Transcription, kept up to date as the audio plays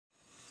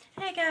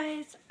Hi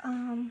guys,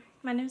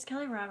 my name is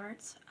Kelly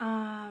Roberts.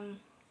 I'm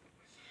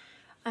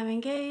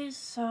engaged,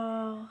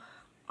 so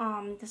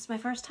this is my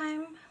first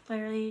time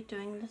literally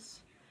doing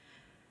this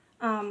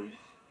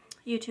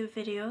YouTube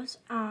videos.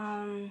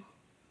 I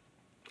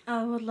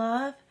would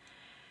love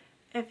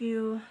if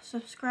you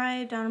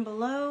subscribe down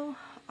below,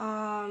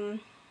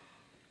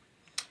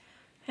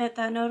 hit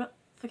that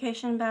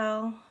notification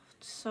bell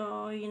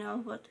so you know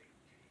what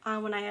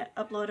when I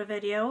upload a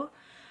video.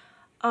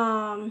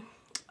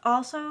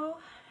 Also,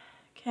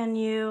 can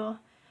you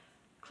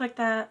click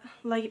that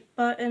like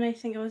button? I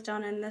think it was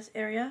down in this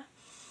area.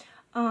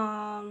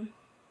 And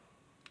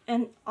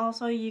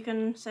also you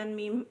can send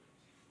me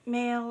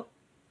mail,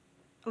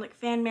 like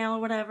fan mail or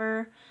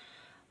whatever.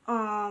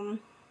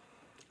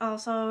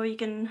 Also you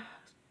can,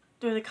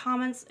 through the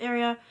comments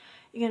area,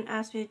 you can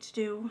ask me to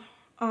do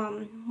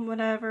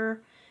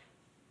whatever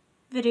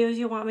videos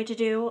you want me to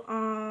do.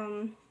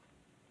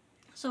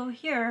 So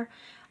here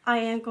I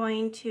am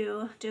going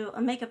to do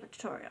a makeup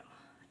tutorial.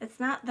 It's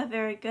not the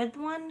very good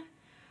one,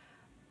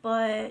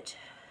 but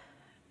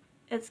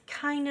it's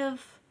kind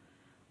of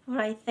what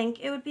I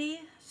think it would be.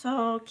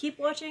 So keep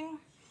watching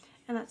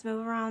and let's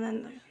move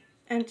around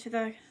into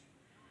the,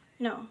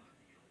 no,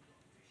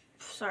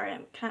 sorry,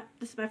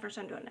 this is my first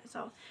time doing it,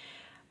 so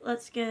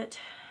let's get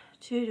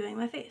to doing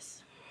my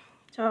face.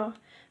 So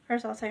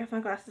first I'll take off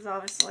my glasses,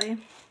 obviously.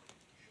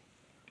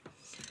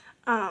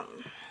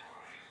 And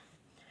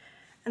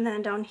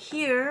then down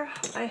here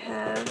I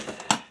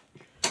have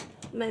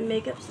my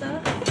makeup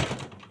stuff.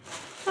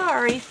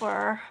 Sorry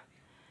for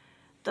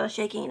the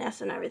shakiness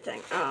and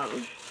everything.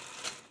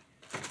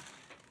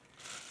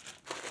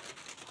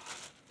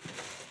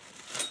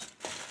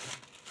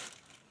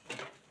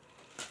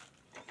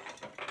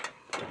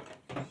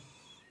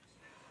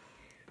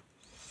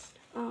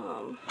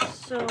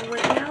 So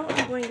right now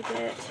I'm going to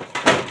get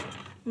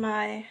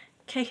my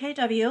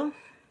KKW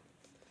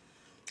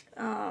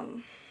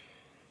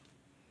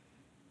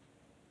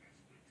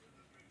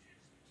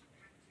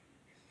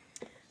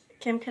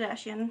Kim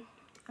Kardashian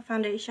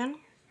foundation,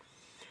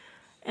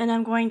 and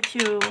I'm going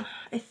to,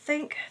 I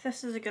think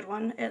this is a good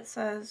one. It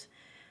says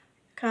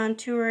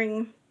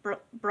contouring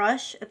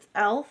brush. It's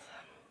e.l.f.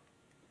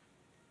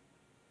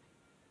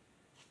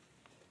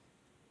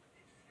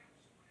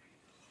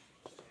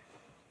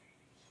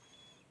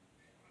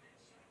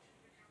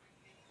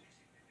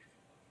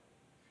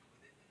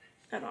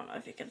 I don't know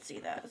if you can see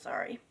that,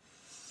 sorry.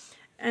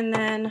 And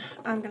then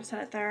I'm going to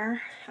set it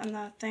there on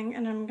the thing,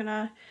 and I'm going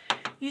to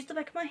use the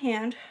back of my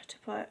hand to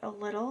put a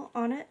little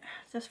on it,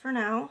 just for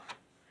now,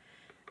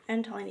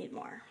 until I need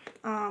more.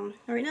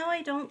 Right now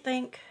I don't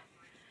think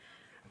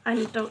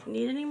I don't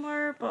need any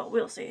more, but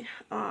we'll see.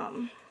 So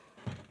I'm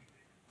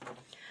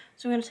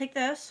going to take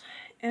this,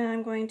 and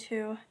I'm going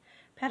to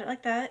pat it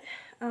like that.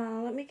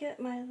 Let me get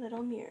my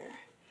little mirror.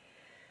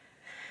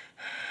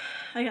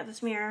 I got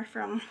this mirror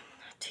from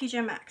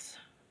TJ Maxx.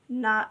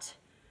 Not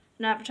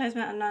an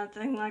advertisement and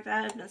nothing like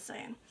that, I'm just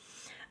saying.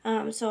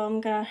 So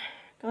I'm gonna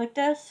go like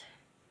this,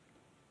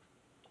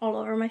 all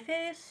over my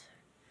face.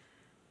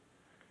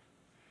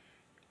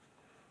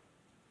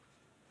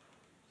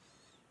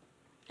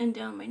 And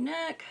down my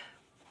neck.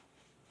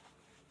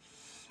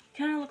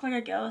 Kind of look like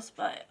a ghost,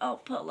 but I'll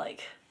put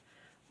like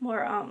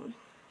more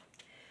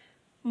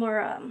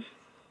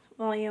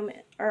volume,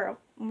 or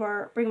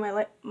more, bring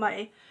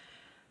my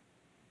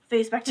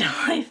face back to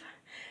life.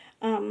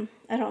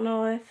 I don't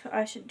know if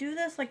I should do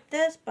this like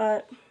this,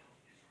 but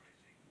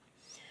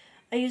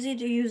I usually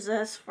do use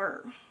this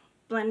for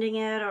blending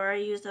it, or I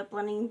use a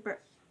blending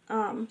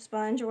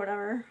sponge or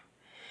whatever.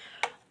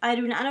 I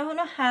don't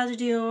know how to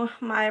do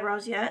my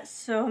eyebrows yet,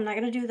 so I'm not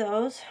going to do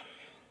those.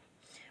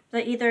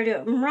 But I either do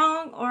them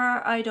wrong, or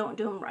I don't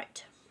do them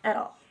right at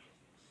all.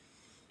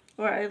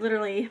 Or I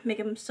literally make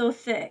them so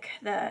thick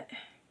that,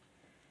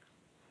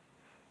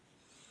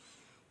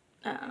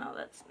 I don't know,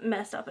 that's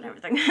messed up and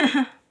everything.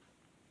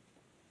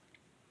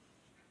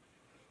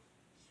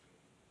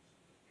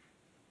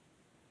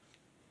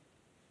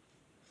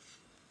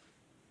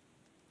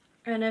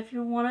 And if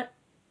you want to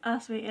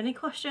ask me any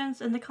questions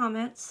in the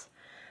comments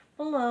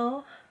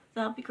below,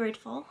 that'll be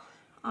grateful.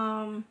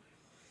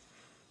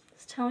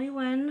 Just tell me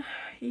when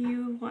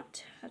you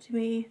want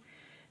me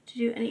to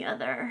do any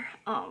other.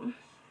 Let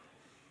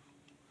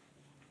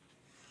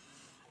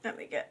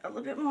me get a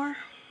little bit more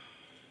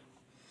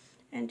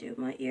and do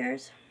my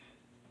ears.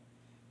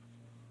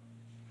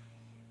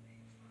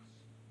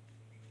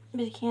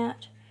 But you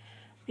can't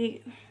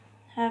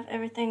have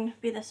everything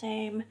be the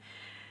same.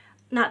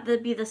 Not to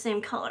be the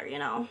same color, you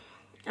know.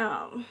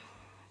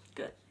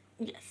 Good.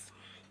 Yes.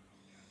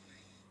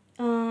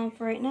 For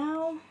right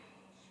now,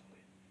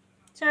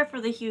 sorry for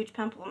the huge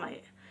pimple on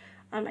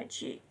my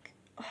cheek,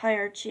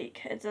 higher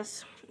cheek. It's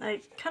just,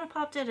 I kind of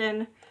popped it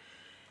in.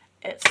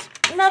 It's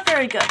not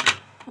very good.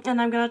 And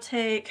I'm gonna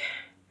take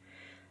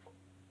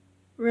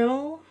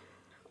Rimmel,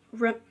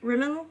 I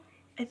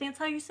think that's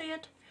how you say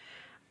it.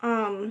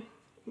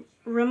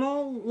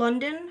 Rimmel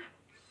London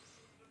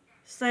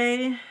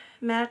Say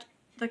Matte.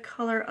 The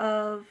color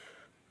of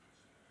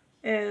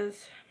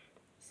is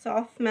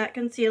soft matte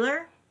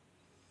concealer.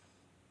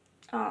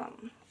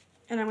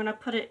 And I'm gonna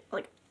put it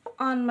like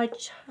on my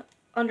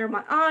under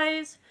my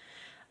eyes,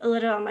 a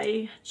little on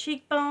my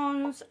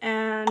cheekbones,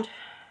 and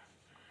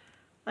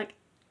like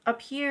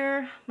up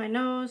here, my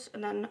nose,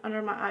 and then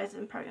under my eyes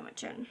and probably my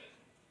chin.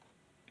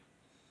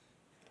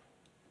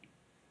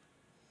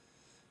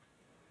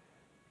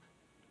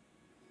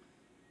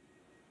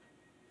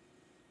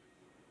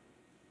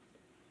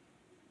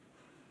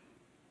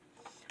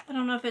 I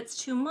don't know if it's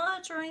too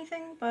much or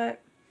anything,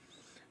 but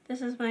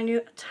this is my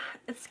new,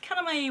 it's kind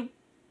of my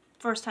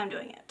first time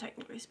doing it,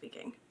 technically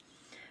speaking.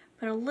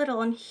 Put a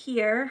little in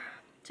here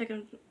so I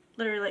can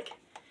literally, like,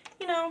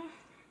 you know,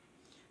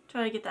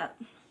 try to get that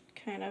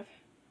kind of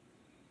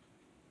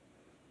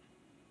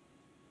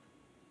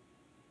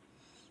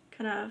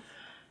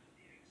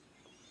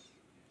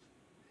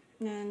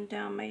and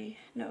down my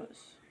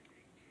nose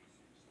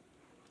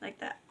like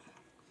that,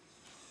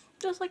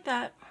 just like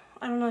that.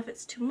 I don't know if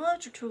it's too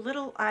much or too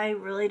little, I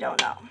really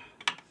don't know.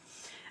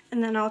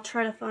 And then I'll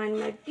try to find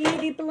my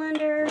beauty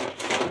blender.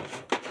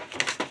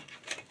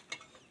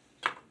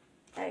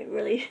 I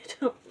really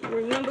don't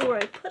remember where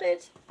I put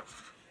it.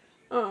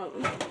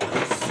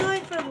 Sorry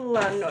for the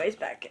loud noise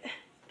back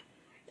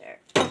there.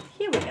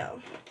 Here we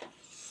go.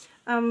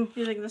 I'm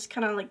using this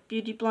kind of like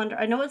beauty blender.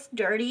 I know it's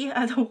dirty.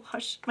 I have to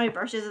wash my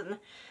brushes and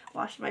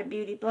wash my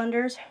beauty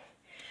blenders.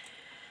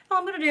 All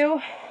I'm gonna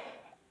do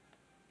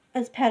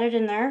is pat it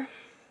in there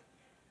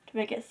to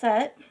make it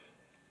set.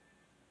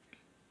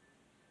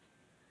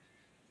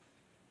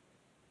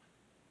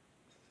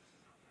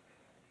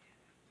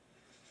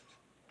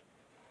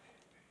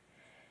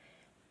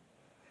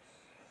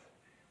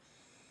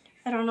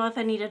 I don't know if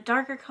I need a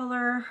darker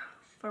color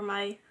for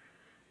my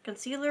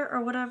concealer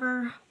or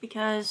whatever,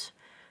 because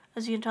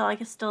as you can tell, I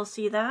can still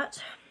see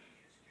that.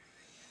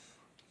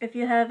 If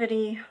you have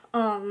any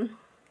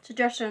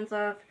suggestions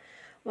of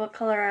what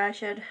color I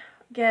should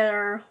get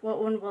or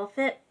what one will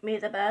fit me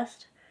the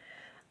best,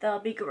 that'll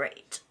be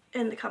great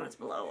in the comments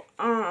below.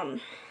 Right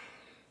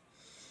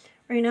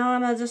now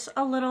I'm just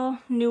a little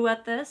new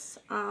at this.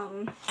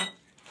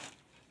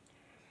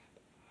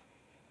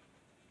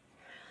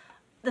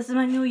 This is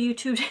my new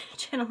YouTube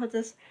channel.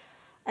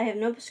 I have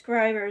no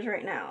subscribers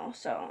right now,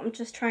 so I'm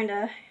just trying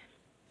to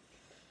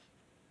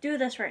do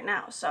this right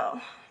now.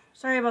 So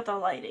sorry about the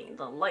lighting.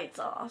 The light's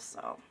off,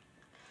 so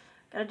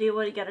gotta do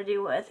what you gotta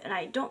do with. And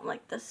I don't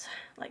like this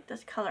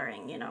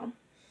coloring, you know.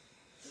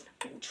 I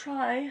can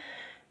try.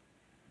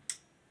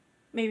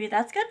 Maybe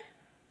that's good.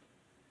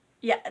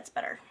 Yeah, it's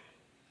better.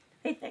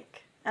 I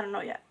think. I don't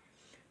know yet.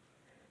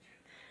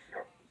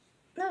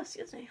 No,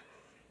 excuse me.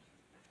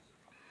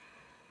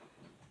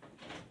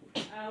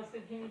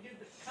 Allison, can you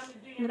come to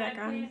do In your the head,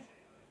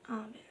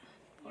 background.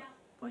 please?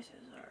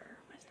 Voices are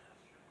my stuff.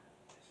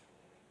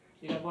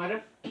 You got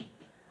water?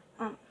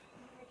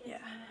 Yeah.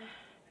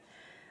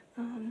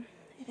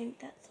 I think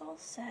that's all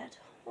set.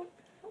 Oh,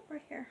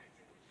 right here.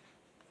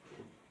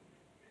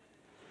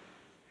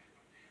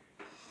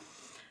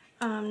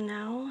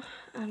 Now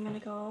I'm gonna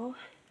go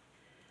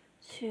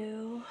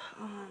to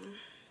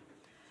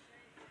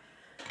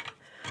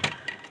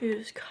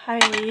use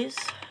Kylie's.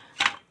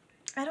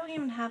 I don't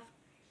even have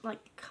like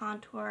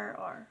contour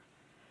or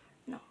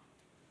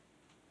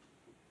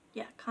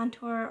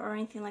contour or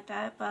anything like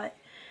that, but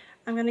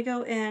I'm gonna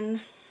go in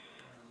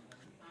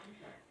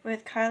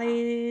with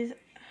Kylie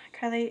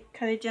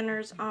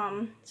Jenner's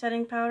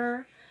setting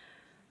powder.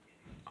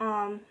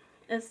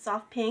 It's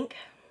soft pink.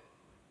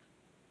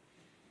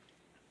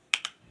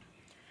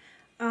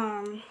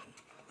 I'm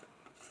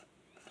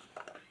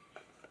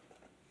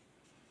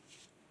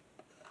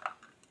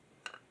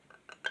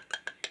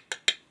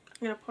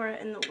gonna pour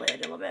it in the lid a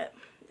little bit.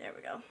 There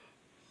we go.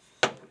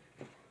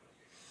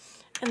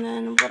 And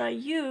then what I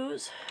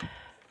use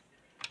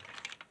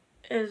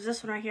is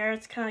this one right here.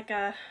 It's kind of like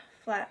a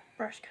flat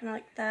brush, kind of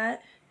like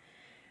that.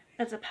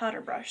 It's a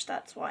powder brush,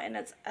 that's why, and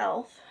it's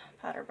e.l.f.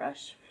 powder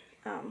brush.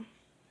 And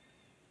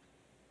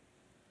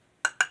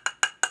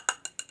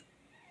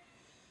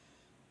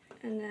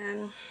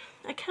then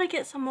I kind of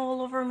get some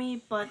all over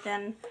me, but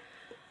then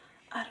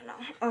I don't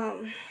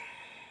know.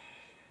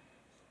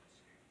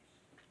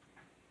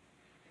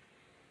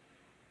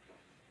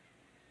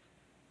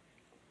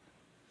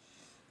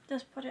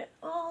 Just put it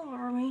all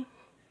over me.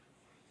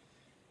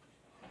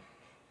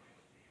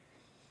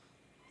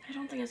 I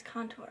don't think it's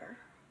contour.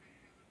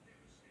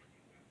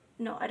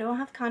 No, I don't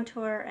have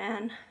contour,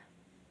 and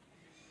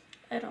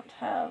I don't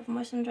have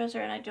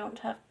moisturizer, and I don't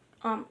have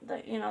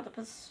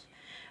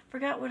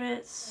forgot what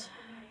it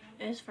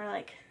is for,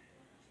 like,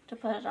 to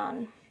put it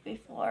on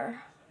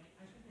before.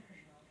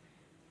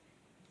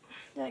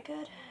 Is that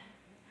good?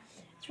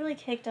 It's really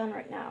caked on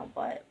right now,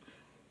 but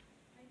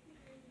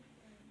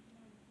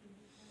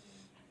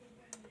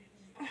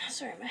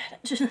sorry, my head.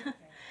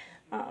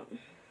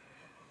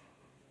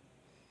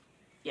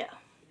 Yeah,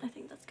 I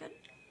think that's good.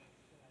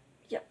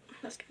 Yep,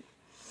 that's good.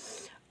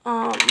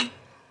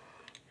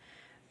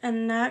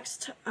 And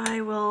next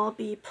I will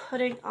be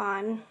putting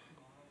on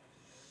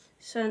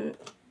some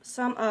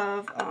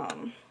of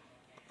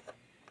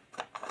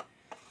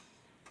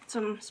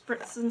some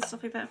spritz and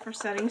stuff like that for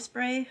setting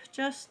spray,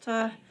 just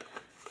to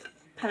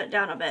pat it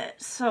down a bit,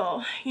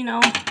 so, you know,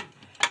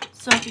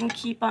 so it can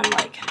keep on,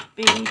 like,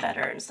 being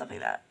better and stuff like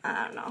that.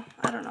 I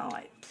don't know,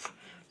 like,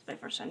 it's my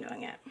first time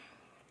doing it.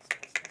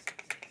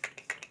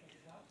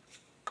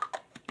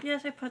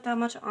 Yes, I put that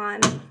much on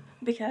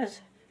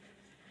because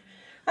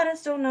I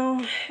just don't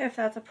know if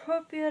that's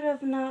appropriate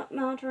of not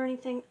mount or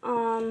anything.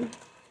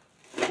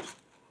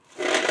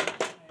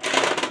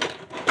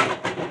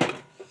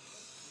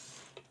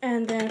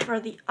 And then for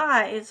the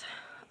eyes,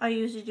 I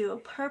usually do a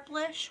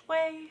purplish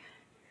way.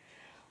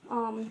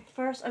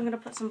 First I'm gonna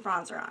put some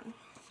bronzer on,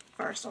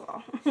 first of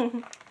all.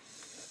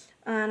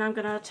 And I'm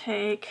gonna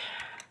take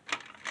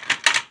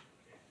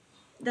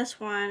this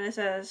one. It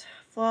says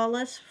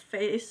Flawless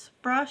Face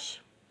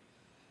Brush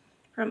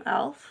from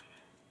e.l.f.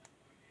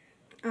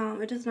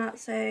 It does not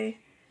say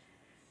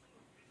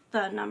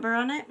the number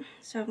on it,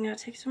 so I'm gonna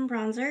take some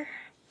bronzer.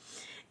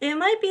 It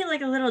might be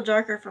like a little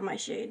darker for my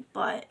shade,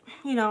 but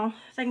you know,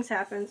 things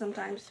happen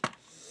sometimes,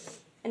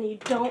 and you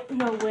don't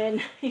know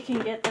when you can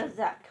get the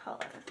exact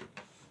color.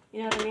 You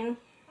know what I mean?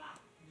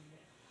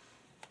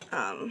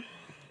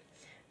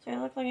 So I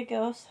look like a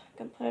ghost. I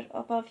can put it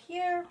above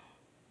here,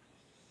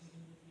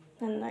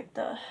 and like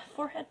the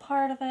forehead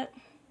part of it.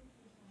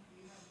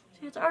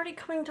 See, it's already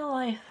coming to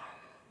life.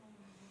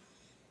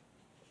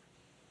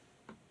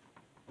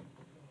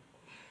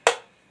 I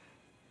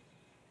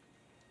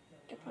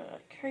put it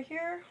like right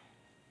here.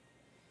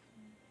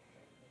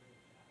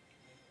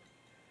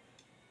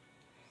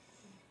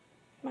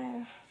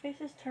 My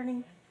face is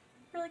turning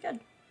really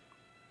good.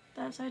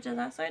 That side to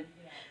that side.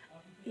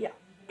 Yeah.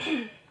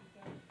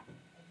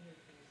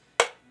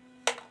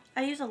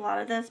 I use a lot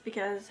of this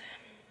because